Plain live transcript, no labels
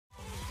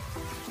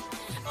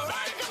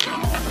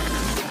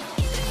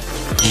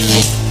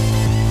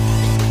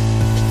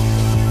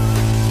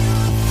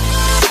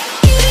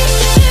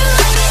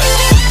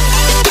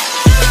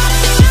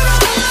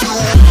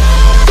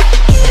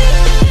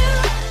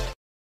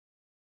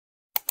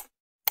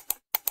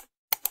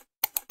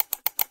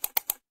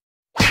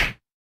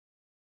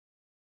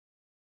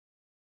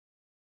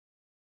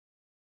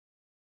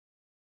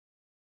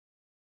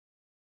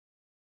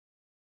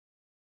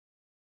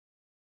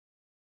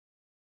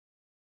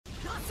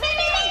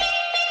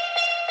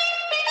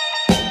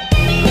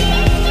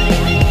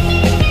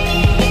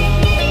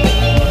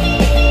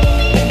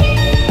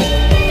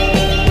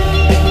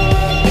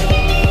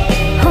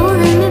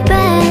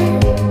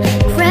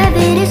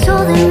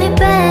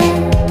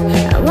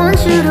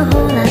to the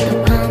hole at the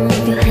palm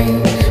of your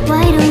hand.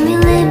 Why don't we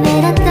leave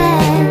it at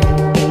that?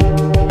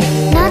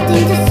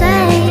 Nothing to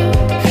say,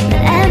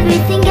 but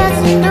everything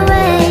gets in the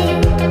way.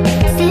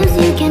 Seems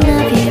you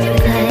cannot be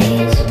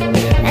replaced,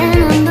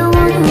 and I'm the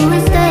one who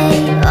will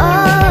stay.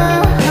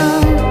 Oh,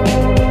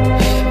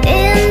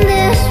 in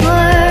this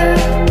world,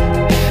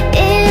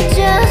 it's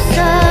just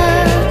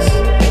us.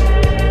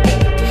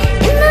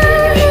 You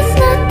know it's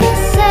not the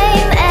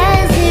same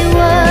as it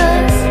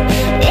was.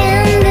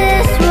 In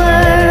this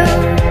world,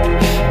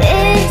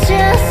 it's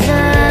just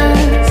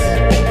us.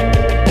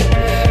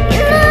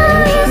 You know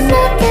it's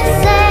not the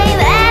same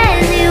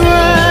as it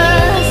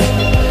was.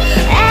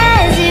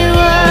 As it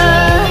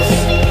was.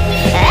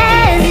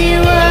 As it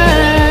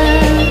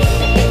was.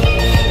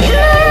 You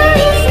know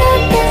it's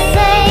not the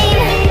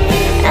same.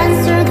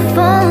 Answer the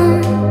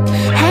phone.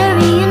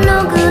 Harry, you're no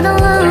good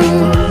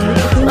alone.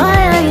 Why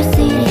are you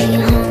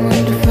sitting home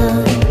on the floor?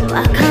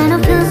 What kind of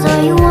pills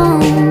are you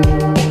on?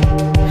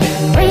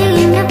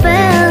 Ringing the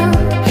bell,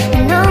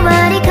 and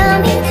nobody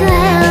coming to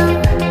help.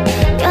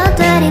 Your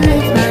daddy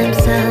lives by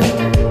himself.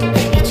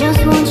 He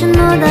just wants to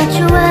know that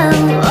you're well.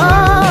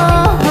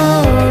 Oh,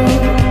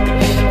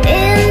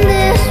 in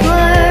this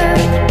world,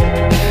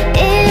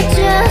 it's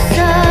just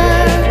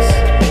us.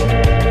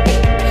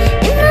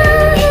 You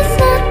know it's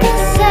not the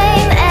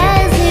same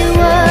as it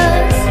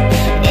was.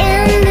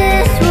 In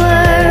this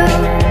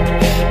world,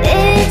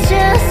 it's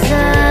just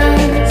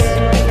us.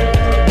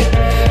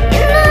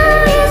 You know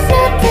it's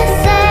not the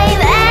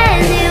same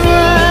as it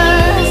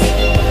was.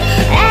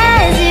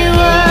 As it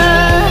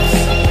was.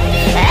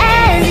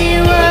 As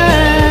it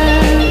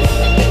was.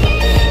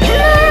 You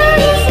know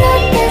it's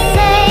not the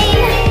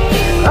same.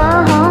 Go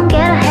home,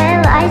 get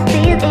ahead, light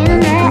speed,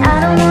 internet. I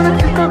don't wanna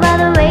talk about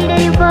the way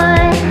that you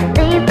boy.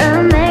 Leave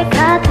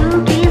America,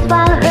 2 kids,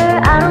 follow her.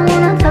 I don't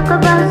wanna talk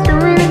about us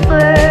doing it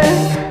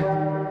first.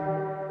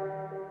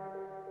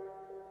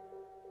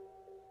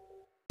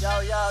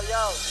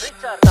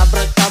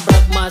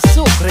 Tabrak-tabrak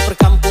masuk, rapper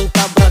kampung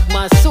tabrak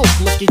masuk.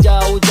 Meski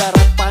jauh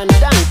jarak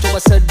pandang, coba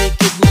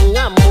sedikit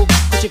mengamuk.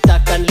 Ku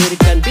ciptakan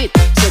lirik dan beat,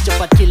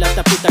 secepat kilat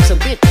tapi tak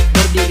sempit.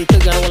 Berdiri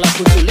tegar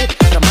walaupun sulit,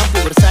 tak mampu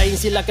bersaing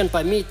silakan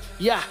pamit.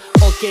 Ya,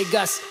 oke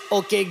gas,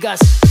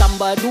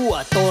 tambah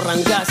 2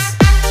 torang gas.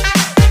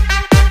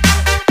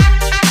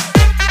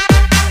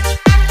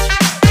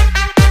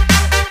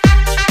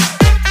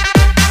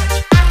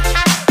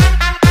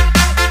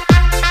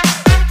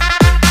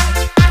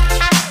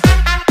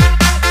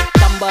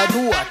 Tambah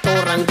 2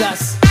 torang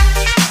gas.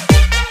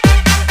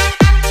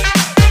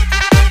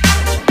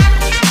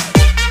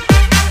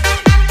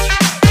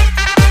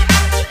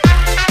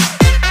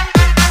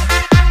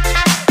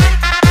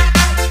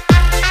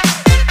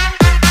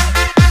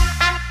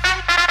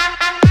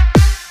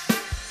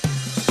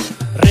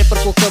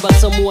 Rapperku kebal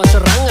semua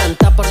serangan,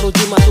 tak perlu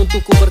jimat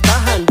untuk ku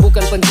bertahan.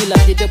 Bukan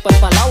penjilat di depan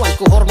pahlawan,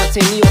 ku hormat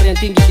senior yang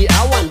tinggi di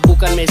awan.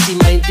 Bukan Messi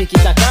main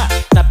tiki-taka,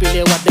 tapi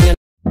lewat dengan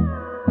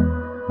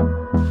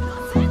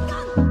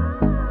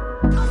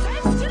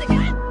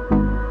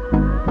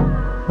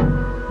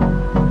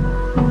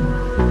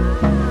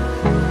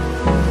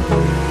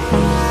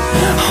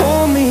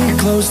Hold me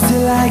close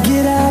till I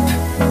get up.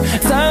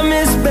 Time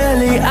is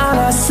barely on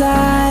our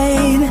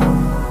side.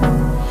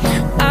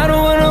 I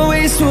don't wanna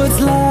waste what's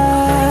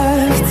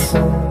left.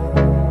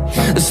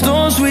 The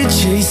storms we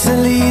chase are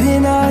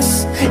leading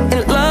us,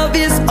 and love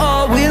is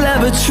all we'll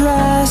ever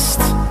trust.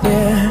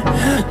 Yeah,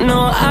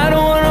 no, I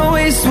don't wanna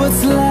waste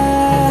what's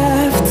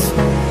left.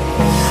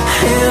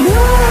 And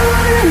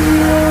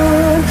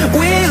on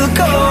we'll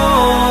go,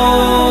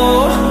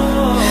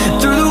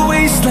 through the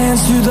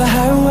wastelands, through the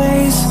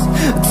highways,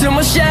 till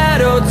my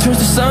shadow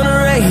turns to sun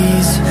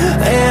rays.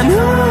 And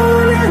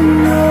on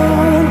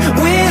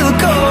we'll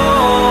go,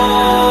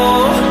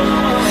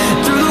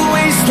 through the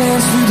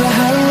wastelands, through the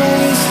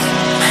highways,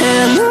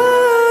 and on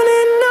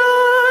we'll go.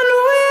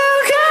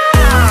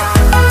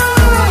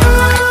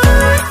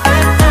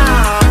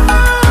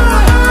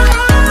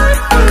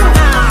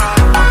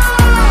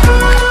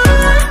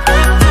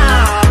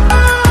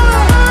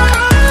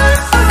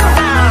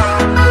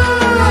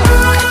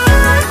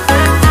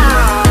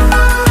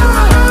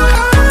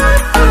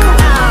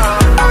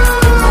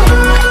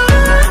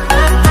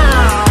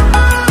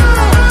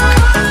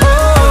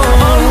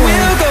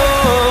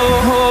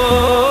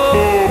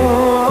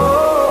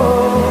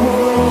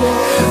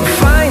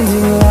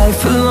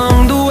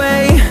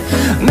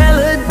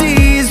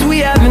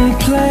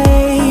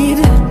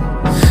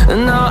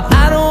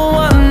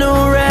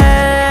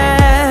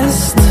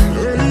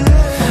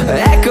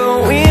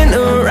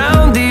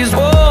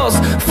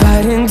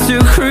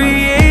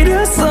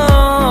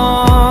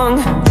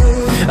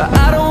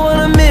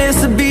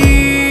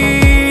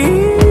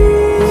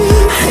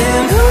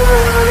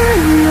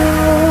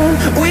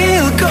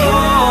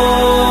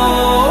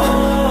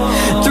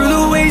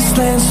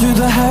 Through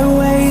the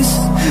highways,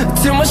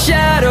 till my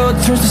shadow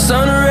turns to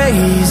sun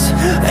rays,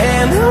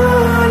 and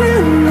on